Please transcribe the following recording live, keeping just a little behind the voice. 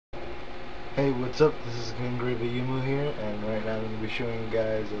Hey, what's up? This is Gangravy Yumu here, and right now I'm going to be showing you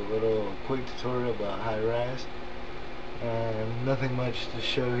guys a little quick tutorial about Highrise. And nothing much to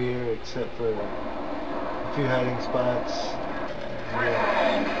show here except for a few hiding spots.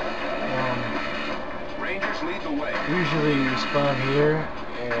 And yeah. Rangers lead the way. Usually you spawn here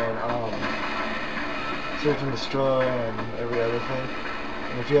and search and destroy and every other thing.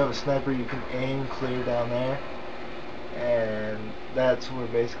 And if you have a sniper, you can aim clear down there. And that's where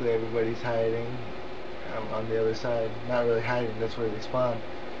basically everybody's hiding. On the other side, not really hiding, that's where they spawn.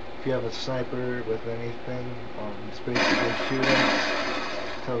 If you have a sniper with anything, just basically shoot them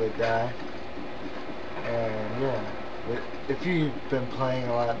until they die. And yeah, if you've been playing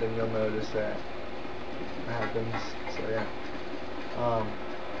a lot, then you'll notice that happens. So yeah.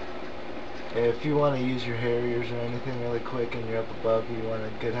 If you want to use your Harriers or anything really quick and you're up above, you want a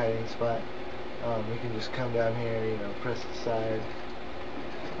good hiding spot, you can just come down here, you know, press the side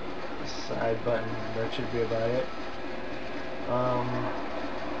button. That should be about it.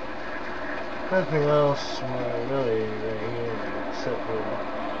 Nothing else really right here except for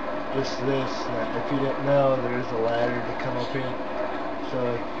just this. If you didn't know, there's a ladder to come up here. So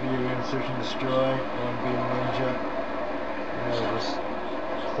if you're in search and destroy, you want to be a ninja, you know, just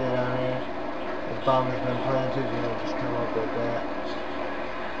stay down here. The bomb has been planted, you know, just come up like that.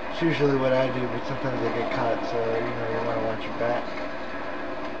 It's usually what I do, but sometimes I get caught, so you know, you want to watch your back.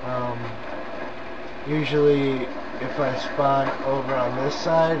 Usually if I spawn over on this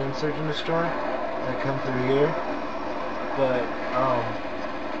side and search and destroy, I come through here. But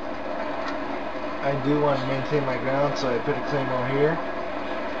I do want to maintain my ground, so I put a claymore here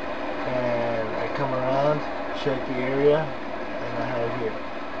and I come around, check the area, and I hide here.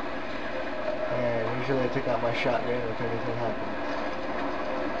 And usually I take out my shotgun if anything happens.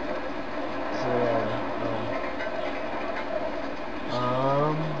 So yeah,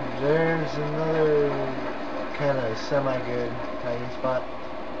 there's another kind of semi-good hiding spot.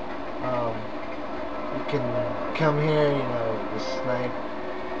 You can come here, you know, just snipe.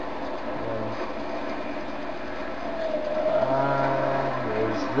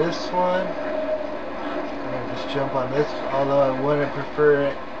 There's this one. I'm gonna just jump on this, although I wouldn't prefer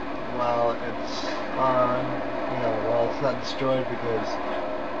it while it's on, you know, while it's not destroyed, because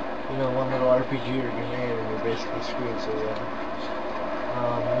you know, one little RPG or grenade and you're basically screwed. So yeah.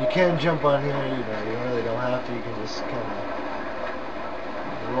 You can jump on here, you know, you really don't have to, you can just kind of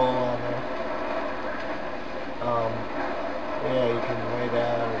roll on there. Yeah, you can lay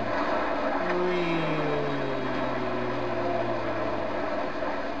down and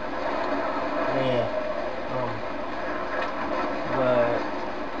yeah, but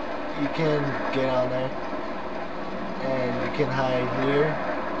you can get on there and you can hide here.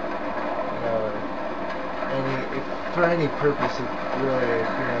 For any purpose, really, if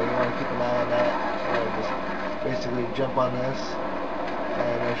you know, you want to keep an eye on that, just basically jump on this,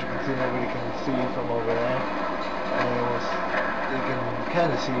 and as you can see, nobody can see you from over there, and they can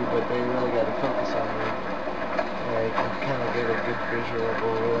kind of see you, but they really got to focus on you. Yeah, you can kind of get a good visual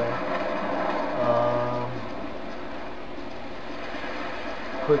over there.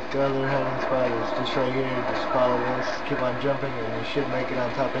 Quick other hiding spot is just right here. Just follow this, keep on jumping, and you should make it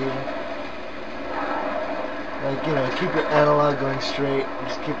on top of here. Like, you know, keep your analog going straight,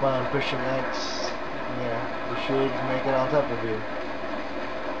 just keep on pushing X, yeah, you should make it on top of you.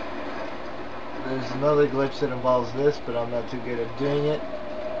 There's another glitch that involves this, but I'm not too good at doing it,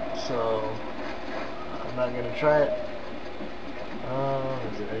 so I'm not going to try it.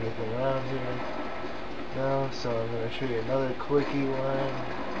 Is there anything around here? No, so I'm going to show you another quickie one.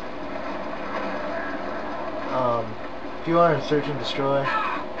 If you are in search and destroy,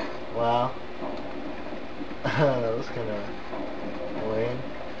 wow. That was kind of lame.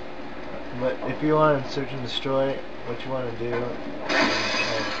 But if you want to search and destroy, what you want to do is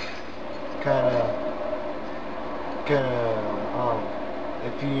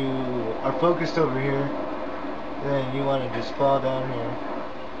if you are focused over here, then you want to just fall down here,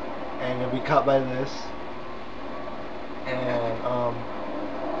 and you'll be caught by this, and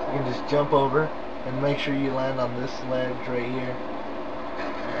you can just jump over and make sure you land on this ledge right here,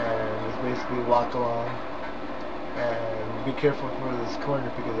 and just basically walk along. And be careful for this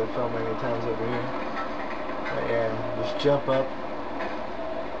corner because I fell many times over here. But yeah, just jump up.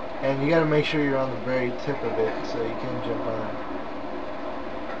 And you gotta make sure you're on the very tip of it so you can jump on.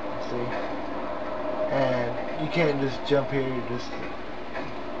 See? And you can't just jump here, you just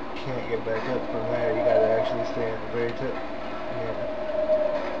can't get back up from there. You gotta actually stay at the very tip. Yeah.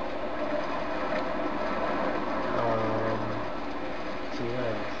 Let's see what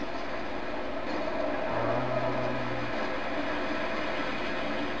else.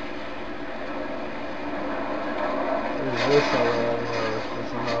 this all the way, I don't know, let's put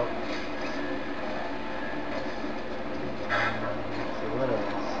some up. So what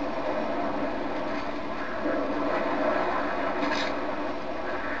else?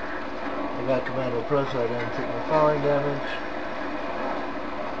 I got Commando Pro so I didn't take my falling damage.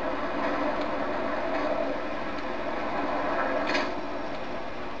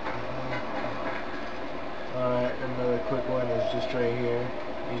 Alright, another quick one is just right here.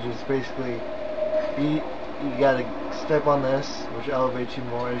 You just basically, you gotta step on this, which elevates you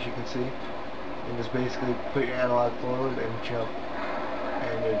more, as you can see. And just basically put your analog forward and jump.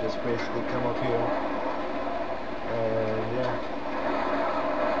 And you just basically come up here. And yeah.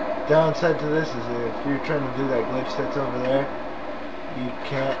 Downside to this is if you're trying to do that glitch that's over there, you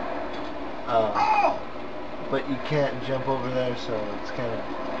can't, but you can't jump over there, so it's kind of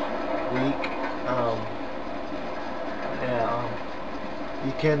weak.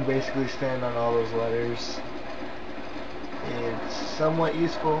 You can basically stand on all those letters. It's somewhat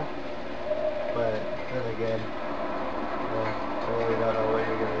useful, but then again, I really don't know what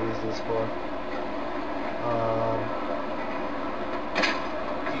you're going to use this for.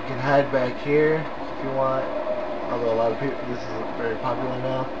 You can hide back here if you want, although a lot of people, this is very popular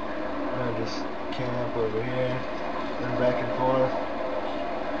now. Just camp over here, run back and forth,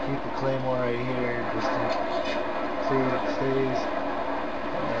 keep the claymore right here, just to see it stays,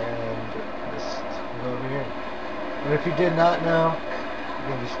 and just go over here. And if you did not know,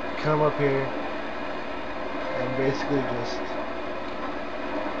 you can just come up here and basically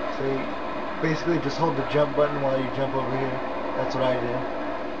just hold the jump button while you jump over here. That's what I do.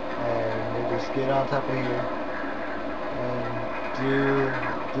 And you just get on top of here and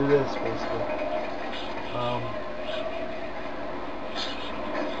do this basically.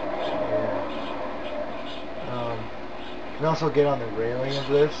 You can also get on the railing of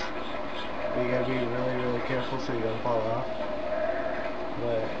this, but you gotta be really, really careful so you don't fall off.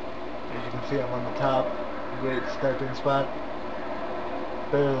 But as you can see, I'm on the top, great sniping spot.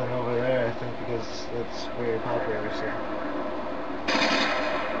 Better than over there, I think, because that's very popular. So.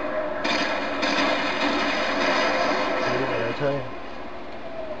 See what I tell you?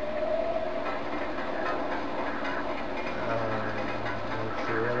 Let's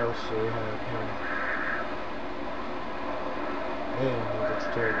see, what else do we have here? Yeah, that's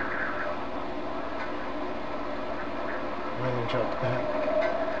terrible.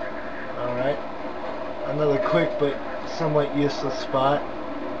 Alright. Another quick but somewhat useless spot,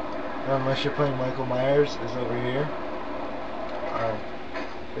 unless you're playing Michael Myers, is over here.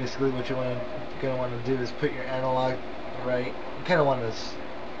 Basically what you're going to want to do is put your analog right. You kind of want to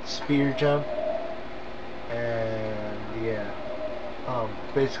spear jump. And yeah.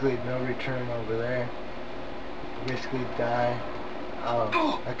 Basically no return over there. You basically die.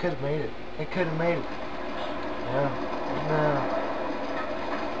 I could have made it. I could have made it. No.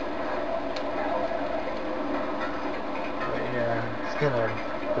 But yeah, it's kind of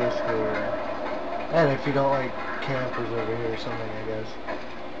basically, and if you don't like campers over here or something, I guess,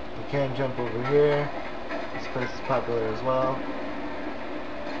 you can jump over here. This place is popular as well.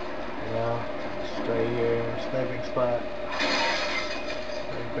 You know, just right here, sniping spot.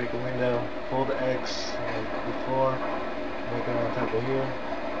 Break a window, hold X like before, make it on top of here.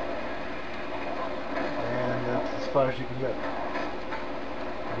 And that's as far as you can go.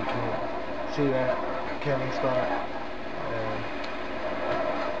 You can see that camping spot. And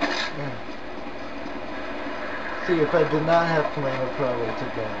yeah. See, if I did not have Commando Pro, I would have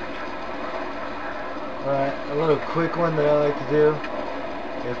took damage. Alright, a little quick one that I like to do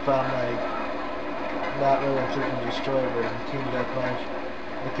if I'm like not really in search and destroy, but in team deathmatch.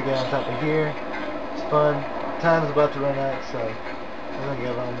 I like to get on top of here. It's fun. Time's about to run out, so I think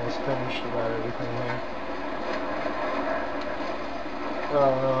I've almost finished about everything here.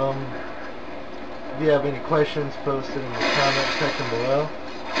 If you have any questions, post it in the comment section below.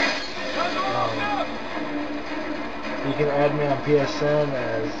 You can add me on PSN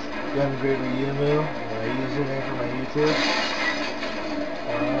as YoungGravyYumu, my username for my YouTube.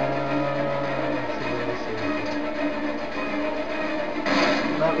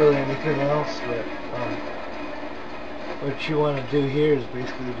 Not really anything else, but what you want to do here is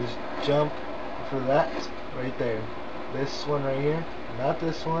basically just jump for that right there. This one right here, not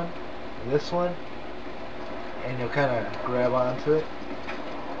this one, and you'll kind of grab onto it.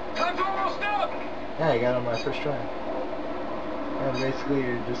 Time's almost up! Yeah, I got it on my first try. And basically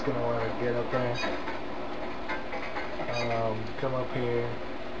you're just going to want to get up there, come up here.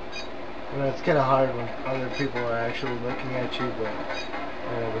 You know, it's kind of hard when other people are actually looking at you, but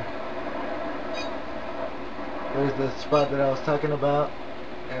whatever. There's the spot that I was talking about,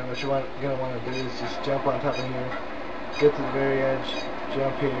 and what you're going to want to do is just jump on top of here, get to the very edge,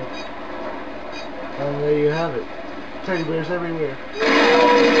 jump here, and there you have it. Teddy bears everywhere.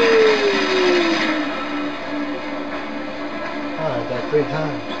 Oh, I got 3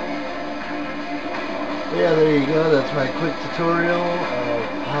 times. But yeah, there you go. That's my quick tutorial of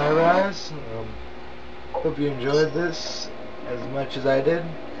Highrise. Hope you enjoyed this as much as I did,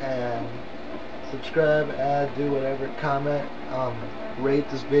 and subscribe, add, do whatever, comment, rate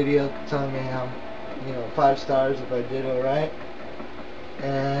this video, tell me how, 5 stars if I did alright,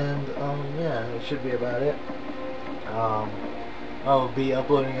 and yeah, that should be about it. I'll be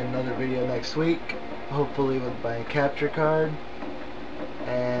uploading another video next week, hopefully with my capture card,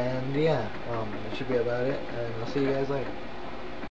 and yeah, that should be about it, and I'll see you guys later.